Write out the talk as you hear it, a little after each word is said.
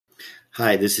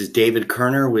Hi, this is David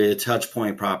Kerner with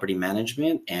TouchPoint Property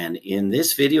Management, and in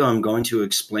this video I'm going to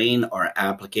explain our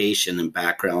application and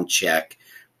background check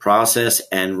process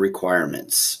and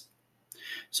requirements.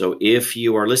 So if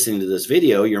you are listening to this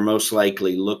video, you're most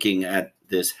likely looking at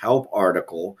this help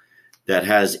article that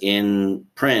has in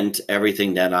print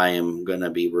everything that I am going to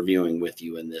be reviewing with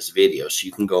you in this video. So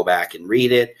you can go back and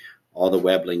read it. All the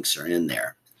web links are in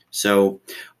there. So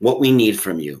what we need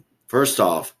from you, first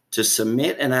off, to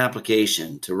submit an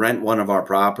application to rent one of our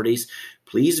properties,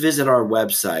 please visit our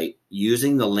website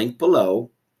using the link below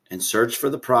and search for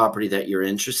the property that you're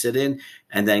interested in,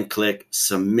 and then click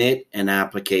Submit an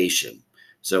Application.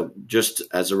 So just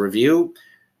as a review,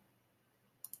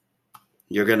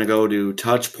 you're going to go to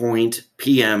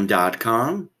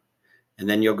touchpointpm.com, and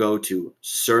then you'll go to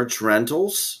Search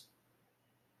Rentals,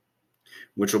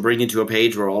 which will bring you to a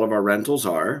page where all of our rentals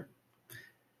are.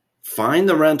 Find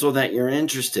the rental that you're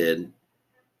interested in.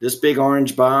 This big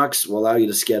orange box will allow you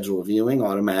to schedule a viewing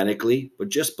automatically, but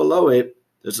just below it,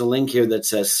 there's a link here that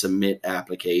says Submit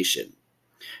Application.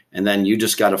 And then you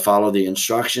just got to follow the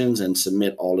instructions and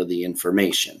submit all of the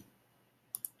information.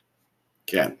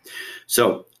 Okay,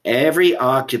 so every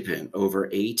occupant over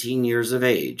 18 years of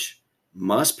age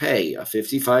must pay a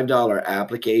 $55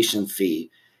 application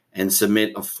fee and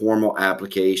submit a formal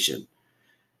application.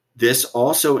 This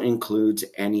also includes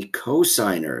any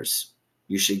co-signers.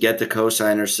 You should get the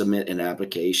co-signers submit an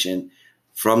application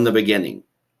from the beginning.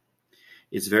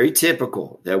 It's very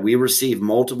typical that we receive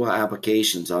multiple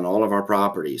applications on all of our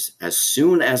properties as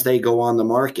soon as they go on the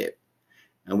market.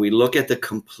 And we look at the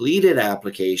completed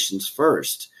applications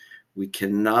first. We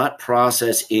cannot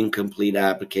process incomplete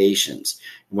applications.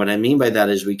 And what I mean by that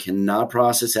is we cannot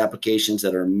process applications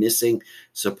that are missing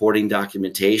supporting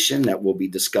documentation that we'll be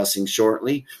discussing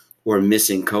shortly, or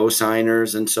missing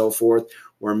co-signers and so forth,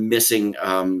 or missing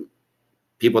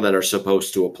people that are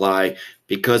supposed to apply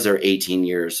because they're 18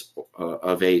 years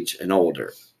of age and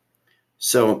older.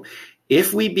 So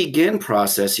if we begin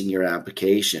processing your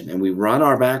application and we run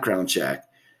our background check,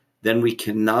 then we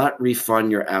cannot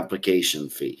refund your application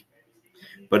fee.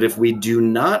 But if we do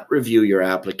not review your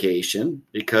application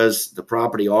because the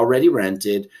property already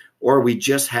rented, or we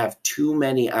just have too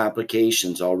many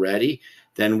applications already,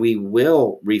 then we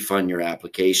will refund your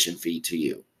application fee to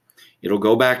you. It'll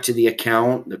go back to the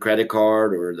account, the credit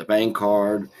card, or the bank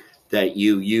card that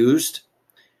you used.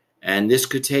 And this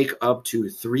could take up to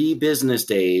 3 business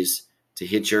days to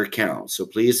hit your account. So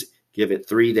please give it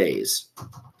 3 days.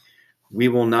 We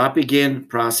will not begin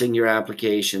processing your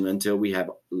application until we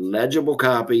have legible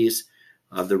copies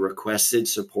of the requested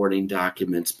supporting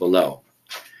documents below.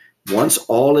 Once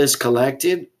all is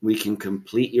collected, we can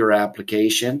complete your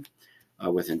application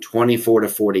within 24 to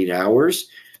 48 hours.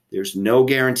 There's no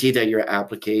guarantee that your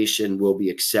application will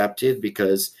be accepted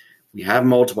because we have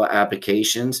multiple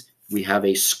applications. We have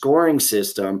a scoring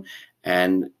system,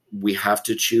 and we have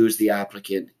to choose the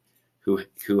applicant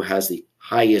who has the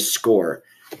highest score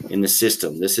in the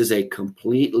system. This is a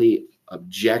completely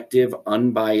objective,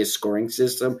 unbiased scoring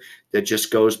system that just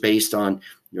goes based on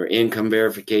your income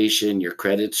verification, your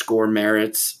credit score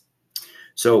merits.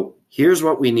 So here's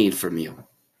what we need from you.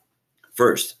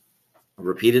 First, I'll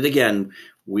repeat it again.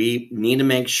 We need to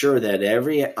make sure that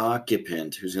every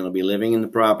occupant who's going to be living in the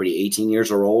property 18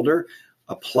 years or older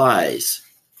applies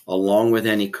along with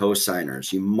any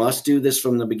co-signers. You must do this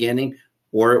from the beginning,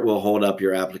 or it will hold up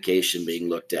your application being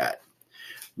looked at.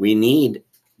 We need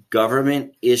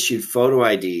government-issued photo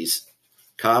IDs,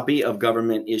 copy of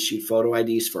government-issued photo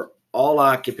IDs for all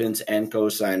occupants and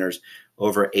co-signers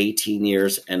over 18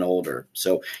 years and older.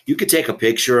 So you could take a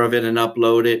picture of it and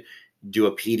upload it, do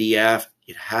a PDF.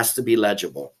 It has to be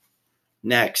legible.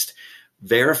 Next,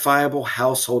 verifiable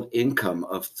household income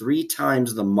of 3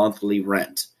 times the monthly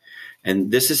rent. And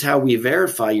this is how we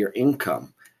verify your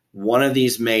income. One of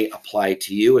these may apply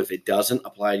to you. If it doesn't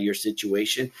apply to your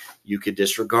situation, you could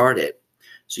disregard it.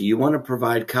 So you want to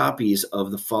provide copies of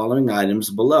the following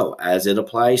items below as it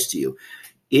applies to you.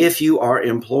 If you are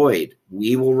employed,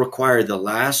 we will require the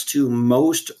last 2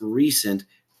 most recent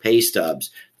pay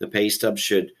stubs. The pay stub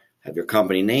should have your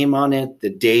company name on it, the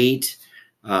date,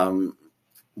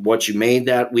 what you made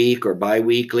that week or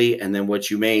biweekly, and then what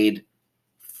you made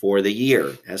for the year.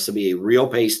 It has to be a real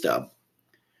pay stub.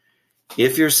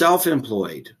 If you're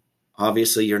self-employed,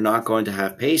 obviously you're not going to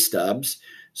have pay stubs,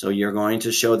 so you're going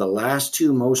to show the last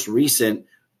 2 most recent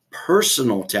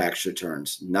personal tax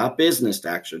returns, not business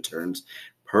tax returns,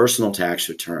 personal tax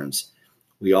returns.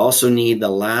 We also need the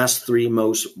last 3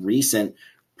 most recent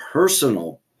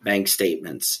personal bank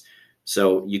statements.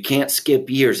 So you can't skip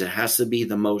years. It has to be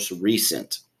the most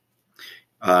recent.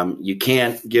 You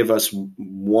can't give us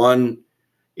one.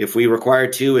 If we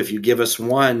require two, if you give us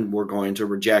one, we're going to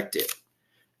reject it.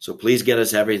 So please get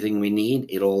us everything we need.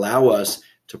 It'll allow us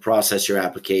to process your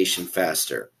application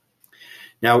faster.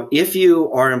 Now, if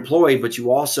you are employed, but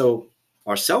you also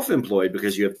are self-employed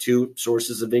because you have two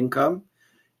sources of income,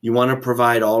 you want to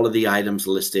provide all of the items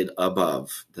listed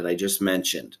above that I just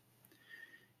mentioned.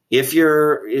 If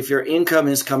your income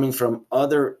is coming from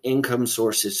other income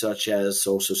sources such as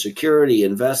Social Security,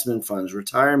 investment funds,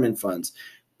 retirement funds,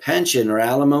 pension, or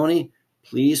alimony,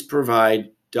 please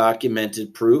provide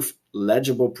documented proof,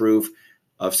 legible proof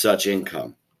of such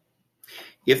income.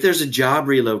 If there's a job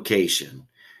relocation,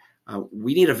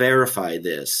 we need to verify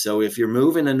this. So if you're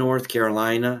moving to North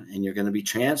Carolina and you're going to be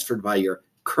transferred by your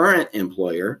current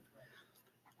employer,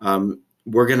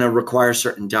 we're going to require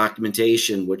certain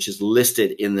documentation, which is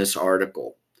listed in this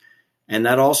article. And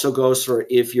that also goes for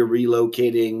if you're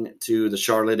relocating to the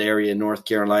Charlotte area in North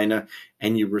Carolina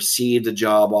and you received a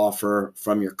job offer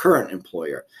from your current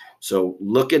employer. So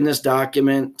look in this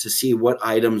document to see what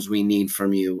items we need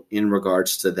from you in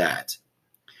regards to that.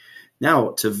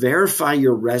 Now, to verify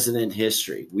your resident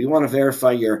history, we want to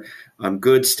verify your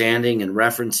good standing and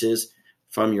references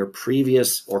from your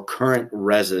previous or current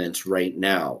residence right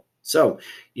now. So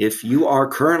if you are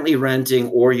currently renting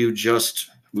or you just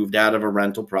moved out of a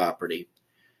rental property,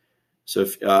 so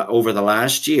if over the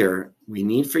last year, we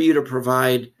need for you to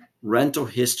provide rental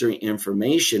history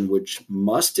information, which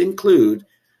must include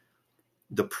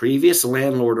the previous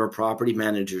landlord or property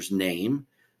manager's name,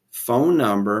 phone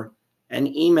number,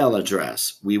 and email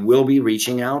address. We will be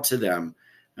reaching out to them,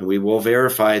 and we will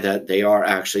verify that they are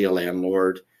actually a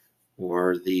landlord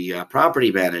or the property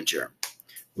manager.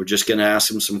 We're just going to ask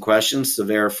them some questions to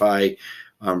verify,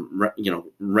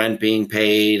 rent being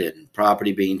paid and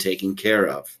property being taken care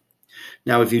of.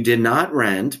 Now, if you did not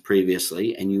rent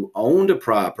previously and you owned a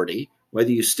property,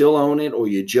 whether you still own it or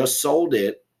you just sold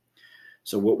it,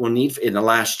 so what we'll need in the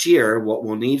last year, what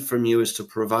we'll need from you is to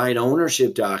provide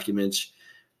ownership documents,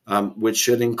 which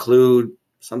should include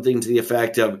something to the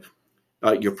effect of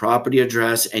your property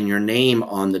address and your name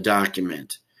on the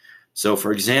document. So,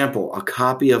 for example, a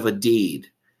copy of a deed,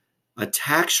 a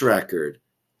tax record,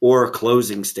 or a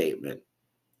closing statement.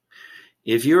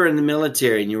 If you're in the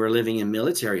military and you are living in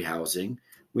military housing,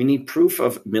 we need proof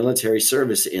of military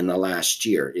service in the last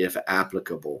year, if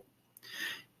applicable.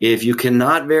 If you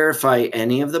cannot verify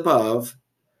any of the above,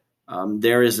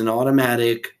 there is an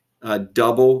automatic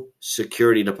double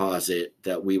security deposit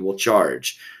that we will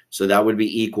charge. So that would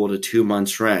be equal to 2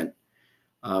 months' rent.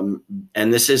 And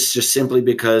this is just simply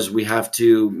because we have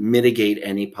to mitigate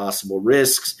any possible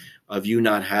risks of you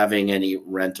not having any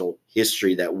rental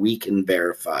history that we can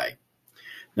verify.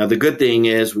 Now, the good thing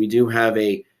is we do have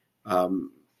a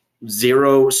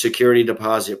zero security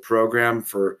deposit program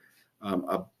for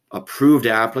approved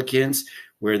applicants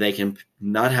where they can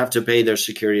not have to pay their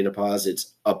security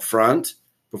deposits up front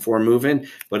before moving,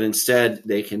 but instead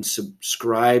they can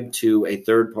subscribe to a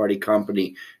third-party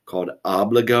company called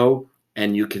Obligo,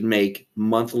 and you can make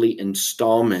monthly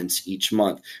installments each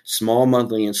month, small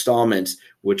monthly installments,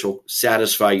 which will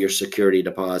satisfy your security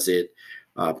deposit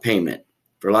payment.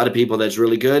 For a lot of people, that's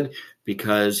really good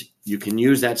because you can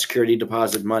use that security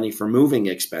deposit money for moving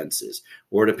expenses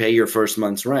or to pay your first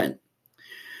month's rent.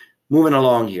 Moving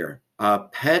along here,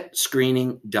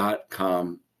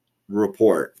 petscreening.com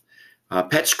report.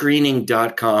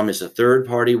 Petscreening.com is a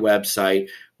third-party website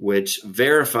which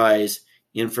verifies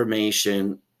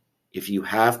information if you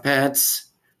have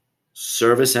pets,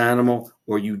 service animal,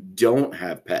 or you don't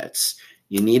have pets.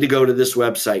 You need to go to this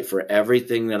website for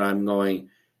everything that I'm going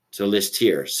to list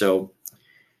here. So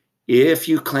if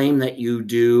you claim that you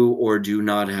do or do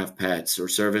not have pets or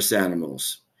service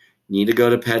animals, you need to go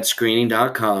to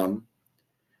petscreening.com.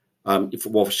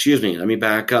 Let me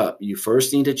back up. You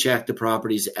first need to check the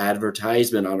property's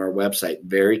advertisement on our website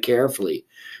very carefully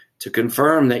to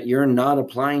confirm that you're not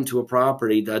applying to a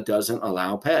property that doesn't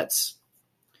allow pets.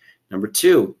 Number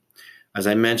two, as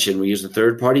I mentioned, we use a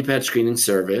third-party pet screening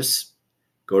service.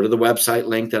 Go to the website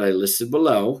link that I listed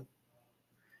below,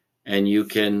 and you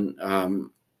can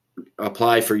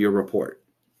apply for your report,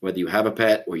 whether you have a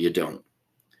pet or you don't.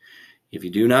 If you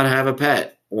do not have a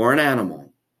pet or an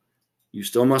animal, you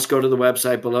still must go to the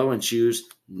website below and choose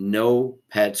no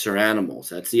pets or animals.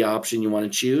 That's the option you want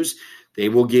to choose. They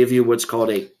will give you what's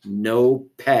called a no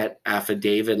pet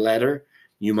affidavit letter.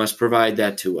 You must provide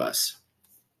that to us.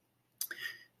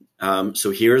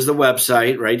 So here's the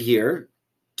website right here,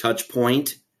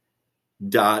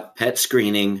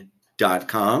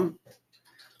 touchpoint.petscreening.com,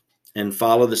 and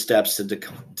follow the steps to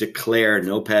declare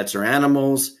no pets or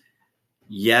animals.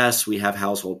 Yes, we have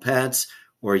household pets,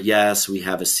 or yes, we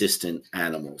have assistant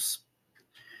animals.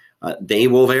 They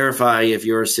will verify if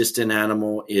your assistant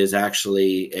animal is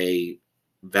actually a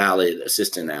valid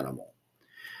assistant animal.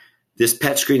 This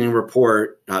pet screening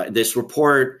report,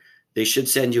 they should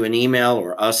send you an email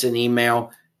or us an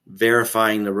email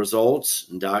verifying the results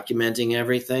and documenting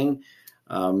everything.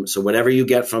 So whatever you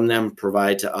get from them,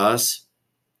 provide to us.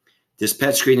 This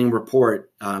pet screening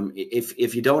report,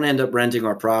 if you don't end up renting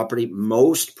our property,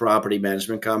 most property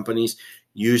management companies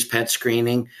use pet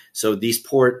screening. So these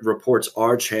reports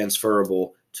are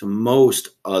transferable to most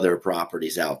other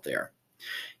properties out there.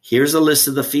 Here's a list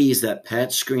of the fees that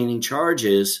pet screening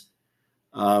charges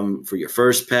for your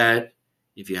first pet,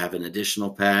 if you have an additional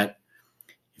pet.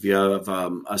 If you have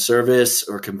a service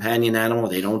or companion animal,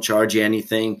 they don't charge you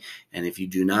anything. And if you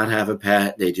do not have a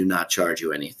pet, they do not charge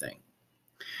you anything.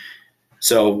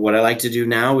 So what I like to do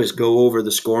now is go over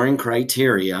the scoring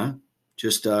criteria.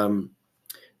 Just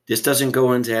this doesn't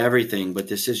go into everything, but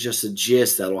this is just a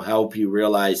gist that will help you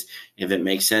realize if it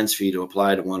makes sense for you to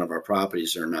apply to one of our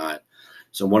properties or not.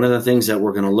 So one of the things that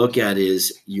we're going to look at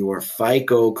is your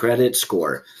FICO credit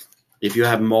score. If you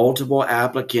have multiple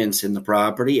applicants in the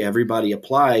property, everybody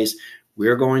applies,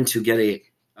 we're going to get a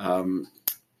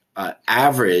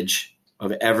average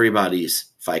of everybody's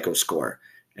FICO score.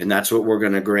 And that's what we're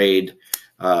going to grade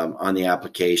on the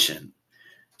application.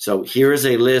 So here is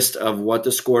a list of what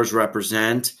the scores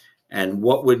represent and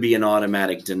what would be an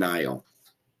automatic denial.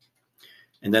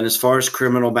 And then as far as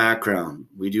criminal background,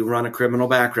 we do run a criminal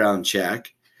background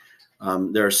check.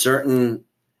 There are certain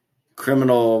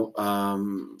criminal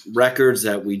records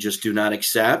that we just do not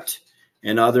accept,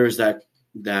 and others that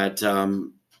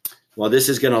this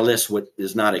is going to list what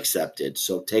is not accepted.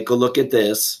 So take a look at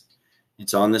this.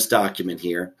 It's on this document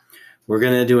here. We're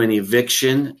going to do an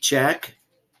eviction check,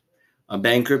 a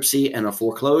bankruptcy, and a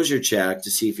foreclosure check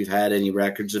to see if you've had any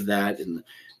records of that in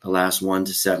the last 1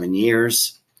 to 7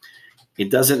 years. It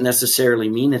doesn't necessarily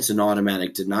mean it's an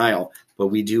automatic denial, but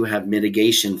we do have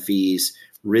mitigation fees,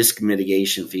 risk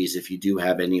mitigation fees, if you do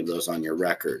have any of those on your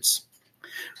records.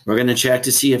 We're going to check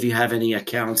to see if you have any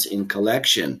accounts in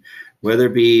collection, whether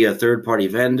it be a third-party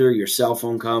vendor, your cell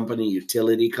phone company,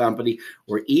 utility company,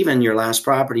 or even your last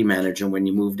property manager when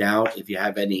you moved out, if you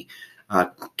have any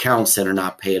accounts that are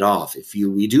not paid off. If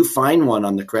we do find one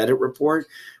on the credit report,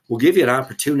 we'll give you an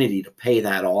opportunity to pay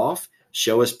that off,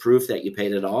 show us proof that you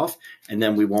paid it off, and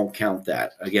then we won't count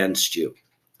that against you.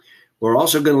 We're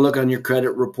also going to look on your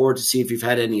credit report to see if you've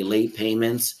had any late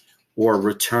payments or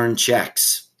return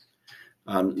checks.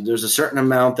 There's a certain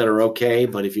amount that are okay,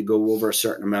 but if you go over a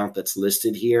certain amount that's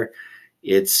listed here,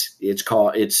 it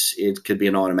could be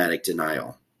an automatic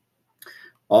denial.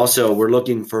 Also, we're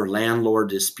looking for landlord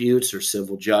disputes or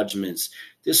civil judgments.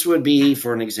 This would be,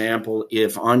 for an example,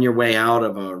 if on your way out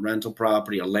of a rental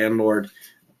property, a landlord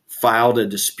filed a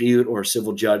dispute or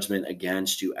civil judgment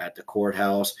against you at the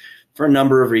courthouse for a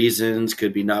number of reasons.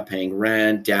 Could be not paying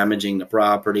rent, damaging the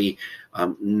property,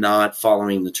 not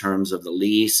following the terms of the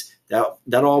lease.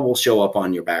 That all will show up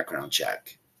on your background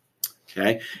check.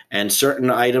 Okay, and certain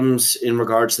items in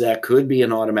regards to that could be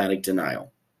an automatic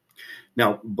denial.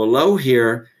 Now, below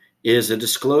here is a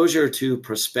disclosure to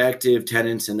prospective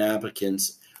tenants and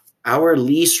applicants, our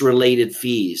lease-related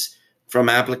fees from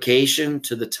application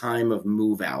to the time of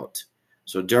move-out.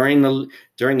 So during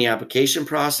the application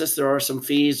process, there are some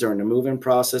fees. During the move-in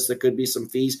process, there could be some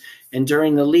fees. And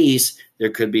during the lease,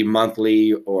 there could be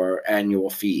monthly or annual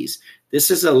fees.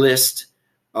 This is a list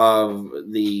of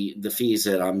the fees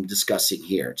that I'm discussing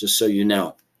here, just so you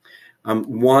know.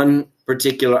 One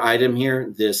particular item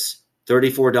here, this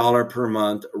 $34 per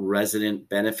month resident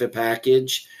benefit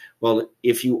package. Well,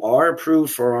 if you are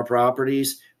approved for our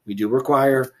properties, we do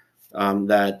require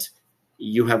that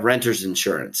you have renter's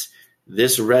insurance.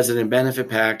 This resident benefit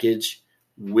package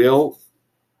will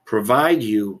provide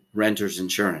you renter's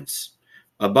insurance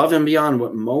above and beyond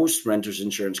what most renter's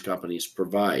insurance companies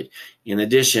provide. In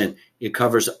addition, it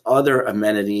covers other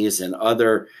amenities and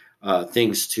other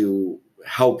things to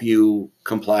help you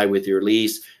comply with your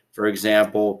lease. For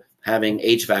example, having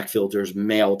HVAC filters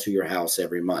mailed to your house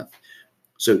every month.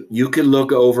 So you can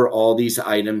look over all these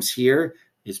items here.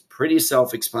 It's pretty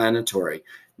self-explanatory.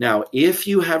 Now, if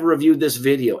you have reviewed this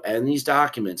video and these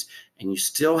documents and you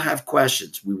still have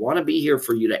questions, we want to be here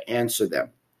for you to answer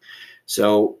them.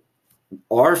 So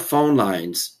our phone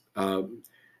lines,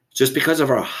 just because of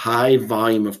our high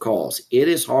volume of calls, it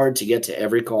is hard to get to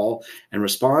every call and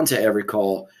respond to every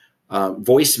call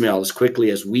voicemail as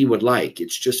quickly as we would like.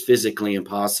 It's just physically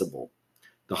impossible,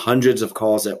 the hundreds of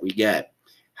calls that we get.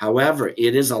 However,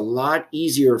 it is a lot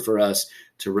easier for us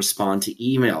to respond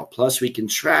to email. Plus, we can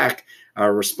track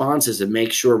our responses and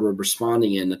make sure we're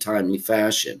responding in a timely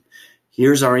fashion.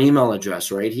 Here's our email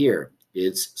address right here.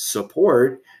 It's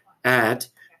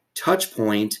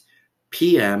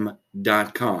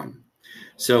support@touchpointpm.com.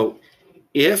 So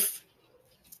if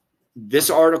this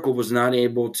article was not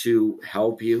able to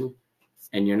help you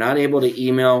and you're not able to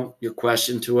email your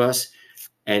question to us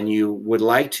and you would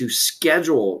like to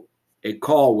schedule a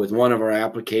call with one of our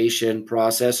application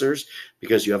processors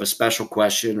because you have a special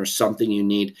question or something you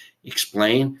need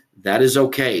explained, that is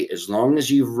okay. As long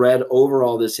as you've read over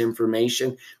all this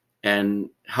information and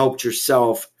helped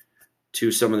yourself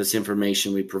to some of this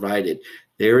information we provided.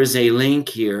 There is a link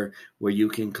here where you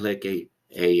can click to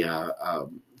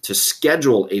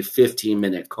schedule a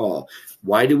 15-minute call.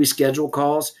 Why do we schedule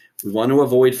calls? We want to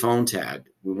avoid phone tag.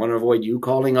 We want to avoid you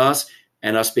calling us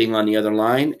and us being on the other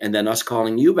line, and then us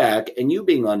calling you back and you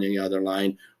being on the other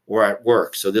line or at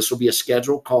work. So this will be a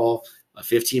scheduled call, a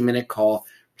 15-minute call.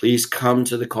 Please come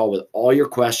to the call with all your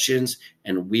questions,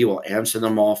 and we will answer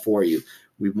them all for you.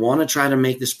 We want to try to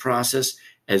make this process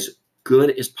as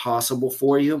good as possible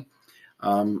for you.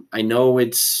 I know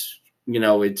it's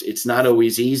not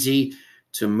always easy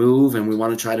to move, and we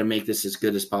want to try to make this as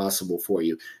good as possible for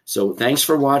you. So thanks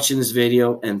for watching this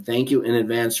video, and thank you in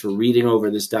advance for reading over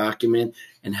this document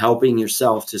and helping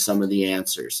yourself to some of the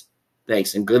answers.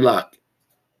 Thanks, and good luck.